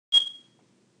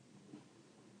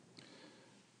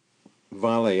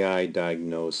VolleyEye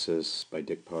diagnosis by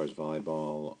Dick Parr's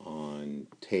Volleyball on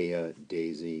Taya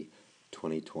Daisy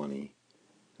 2020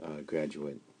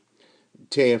 graduate.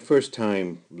 Taya, first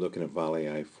time looking at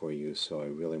VolleyEye for you, so I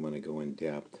really want to go in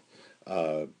depth.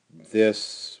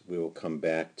 This we will come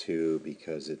back to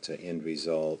because it's an end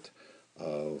result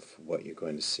of what you're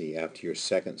going to see after your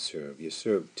second serve. You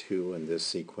serve two in this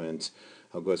sequence.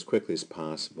 I'll go as quickly as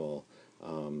possible.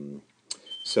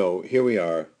 So here we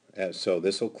are. So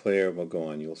this will clear, we'll go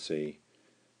on, you'll see.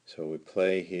 So we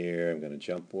play here, I'm going to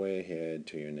jump way ahead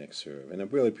to your next serve. And I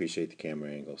really appreciate the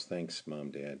camera angles. Thanks,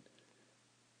 Mom, Dad.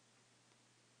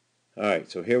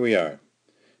 Alright, so here we are.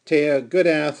 Taya, good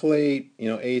athlete,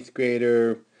 8th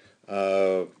grader,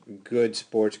 good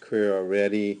sports career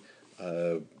already.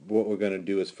 What we're going to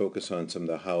do is focus on some of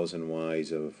the hows and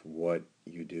whys of what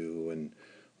you do and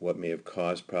what may have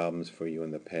caused problems for you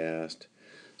in the past.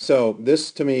 So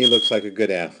this to me looks like a good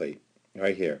athlete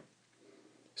right here.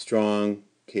 Strong,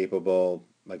 capable,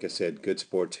 like I said, good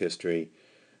sports history.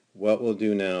 What we'll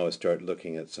do now is start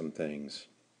looking at some things.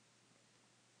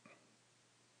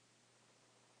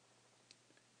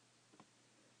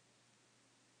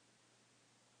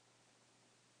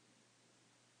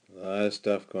 A lot of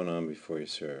stuff going on before you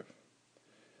serve.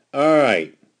 All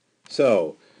right,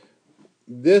 so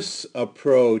this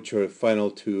approach, or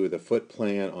final two, the foot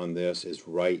plan on this is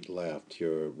right-left.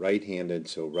 You're right-handed,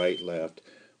 so right-left,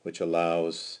 which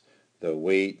allows the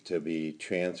weight to be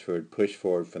transferred, push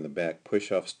forward from the back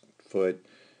push-off foot,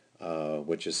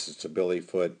 which is the stability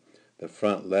foot. The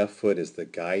front left foot is the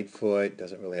guide foot.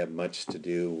 Doesn't really have much to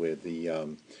do with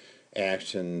the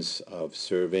actions of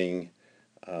serving.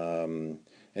 And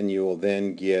you will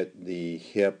then get the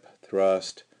hip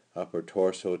thrust, upper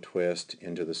torso twist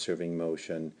into the serving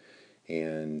motion,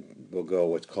 and we'll go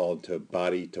what's called to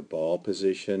body to ball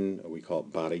position, or we call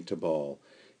it body to ball,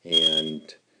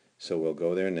 and so we'll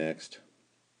go there next.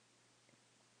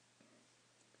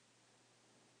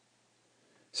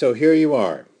 So here you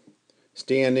are,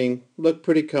 standing, look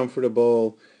pretty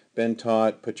comfortable, been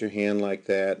taught, put your hand like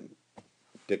that.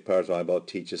 Dick Parr's Volleyball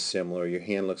teaches similar. Your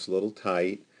hand looks a little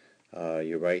tight,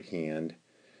 your right hand.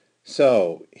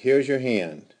 So here's your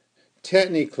hand.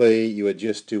 Technically, you would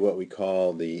just do what we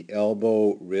call the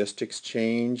elbow-wrist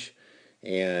exchange,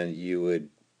 and you would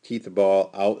keep the ball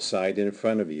outside in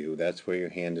front of you. That's where your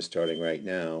hand is starting right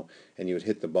now, and you would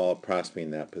hit the ball approximately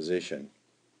in that position.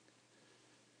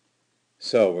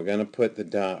 So we're going to put the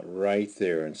dot right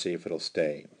there and see if it'll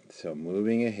stay. So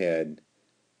moving ahead.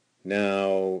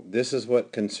 Now, this is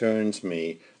what concerns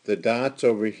me. The dots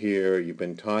over here, you've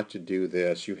been taught to do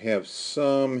this. You have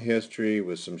some history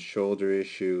with some shoulder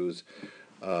issues.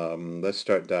 Let's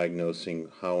start diagnosing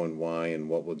how and why and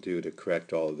what we'll do to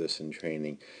correct all of this in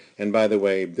training. And by the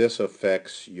way, this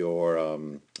affects your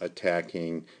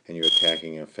attacking, and your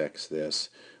attacking affects this.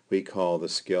 We call the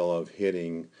skill of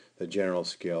hitting the general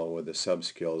skill with the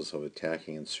sub-skills of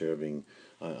attacking and serving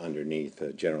underneath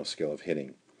the general skill of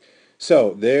hitting.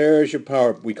 So there's your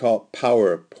power, we call it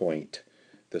power point,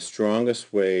 the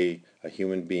strongest way a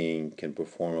human being can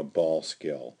perform a ball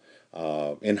skill.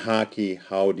 In hockey,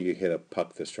 how do you hit a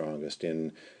puck the strongest?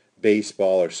 In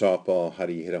baseball or softball, how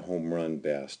do you hit a home run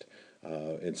best?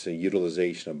 It's a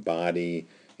utilization of body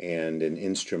and an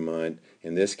instrument.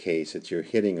 In this case, it's your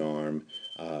hitting arm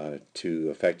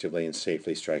to effectively and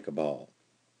safely strike a ball.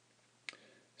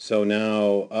 So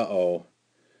now,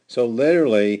 So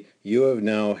literally, you have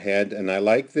now had, and I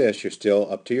like this, you're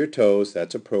still up to your toes,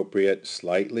 that's appropriate,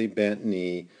 slightly bent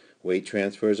knee, weight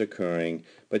transfer is occurring,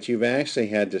 but you've actually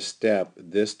had to step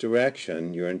this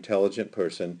direction, you're an intelligent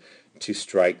person, to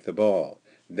strike the ball.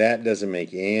 That doesn't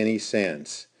make any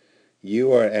sense.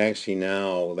 You are actually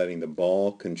now letting the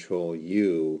ball control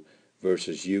you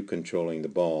versus you controlling the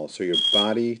ball. So your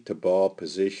body to ball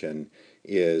position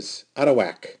is out of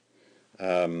whack.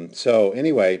 So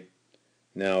anyway,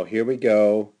 now here we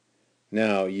go.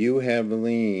 Now you have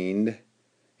leaned,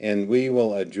 and we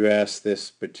will address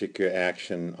this particular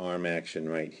action, arm action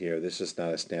right here. This is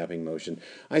not a snapping motion.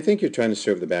 I think you're trying to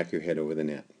serve the back of your head over the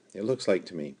net. It looks like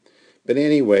to me. But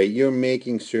anyway, you're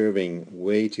making serving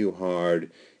way too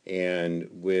hard, and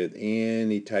with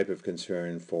any type of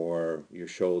concern for your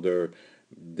shoulder,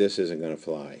 this isn't going to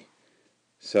fly.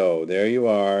 So there you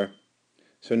are.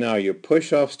 So now your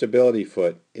push-off stability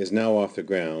foot is now off the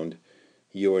ground.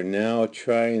 You are now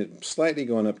trying, slightly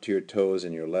going up to your toes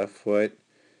in your left foot,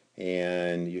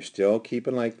 and you're still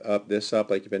keeping this up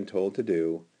like you've been told to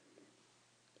do.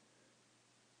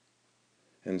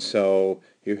 And so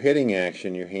your hitting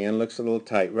action, your hand looks a little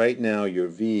tight. Right now your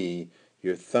V,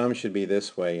 your thumb should be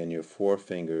this way and your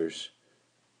forefingers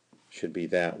should be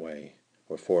that way.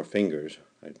 or 4 fingers.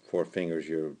 4 fingers,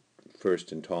 you're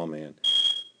first and tall man.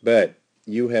 But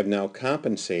you have now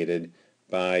compensated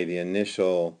by the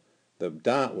initial, the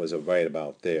dot was right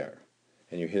about there,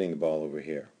 and you're hitting the ball over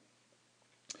here.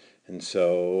 And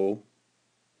so,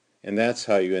 and that's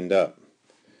how you end up,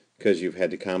 because you've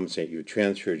had to compensate. You've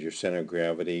transferred your center of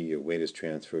gravity, your weight is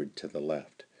transferred to the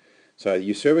left. So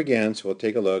you serve again, so we'll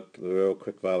take a look, a real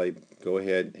quick volley, go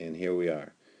ahead, and here we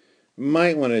are.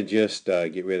 Might want to just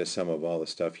get rid of some of all the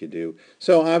stuff you do.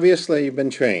 So obviously you've been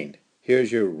trained.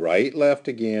 Here's your right, left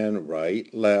again,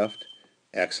 right, left,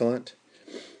 excellent.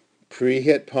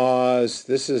 Pre-hit pause,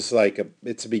 this is like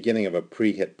it's the beginning of a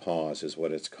pre-hit pause is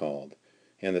what it's called.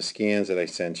 And the scans that I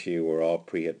sent you were all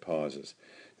pre-hit pauses.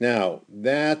 Now,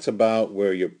 that's about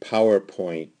where your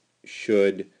PowerPoint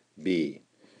should be.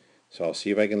 So I'll see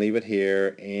if I can leave it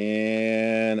here,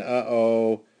 and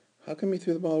uh-oh, how come you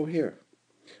threw the ball over here?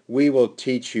 We will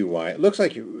teach you why. It looks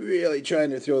like you're really trying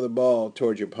to throw the ball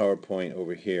towards your PowerPoint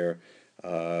over here,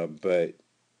 and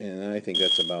I think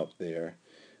that's about there.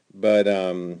 But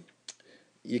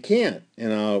you can't,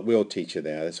 and we'll teach you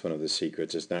that. It's one of the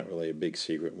secrets. It's not really a big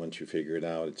secret once you figure it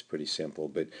out. It's pretty simple.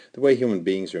 But the way human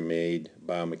beings are made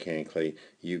biomechanically,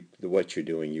 what you're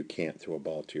doing, you can't throw a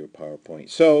ball to your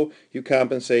PowerPoint. So you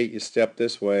compensate, you step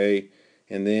this way,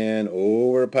 and then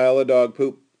over a pile of dog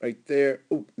poop right there.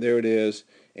 Ooh, there it is.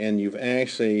 And you've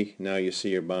actually, now you see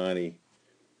your body.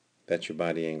 That's your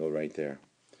body angle right there.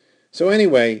 So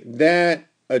anyway, that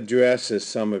addresses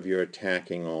some of your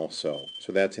attacking also.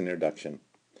 So that's an introduction.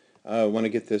 I want to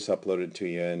get this uploaded to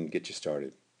you and get you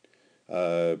started.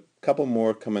 A couple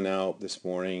more coming out this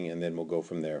morning, and then we'll go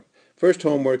from there. First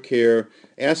homework here,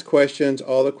 ask questions,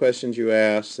 all the questions you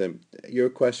ask.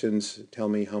 Your questions tell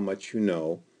me how much you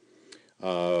know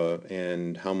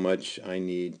and how much I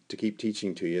need to keep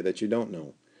teaching to you that you don't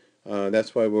know.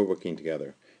 That's why we're working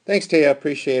together. Thanks, Taya.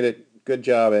 Appreciate it. Good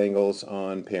job, Angles,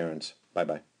 on parents.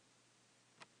 Bye-bye.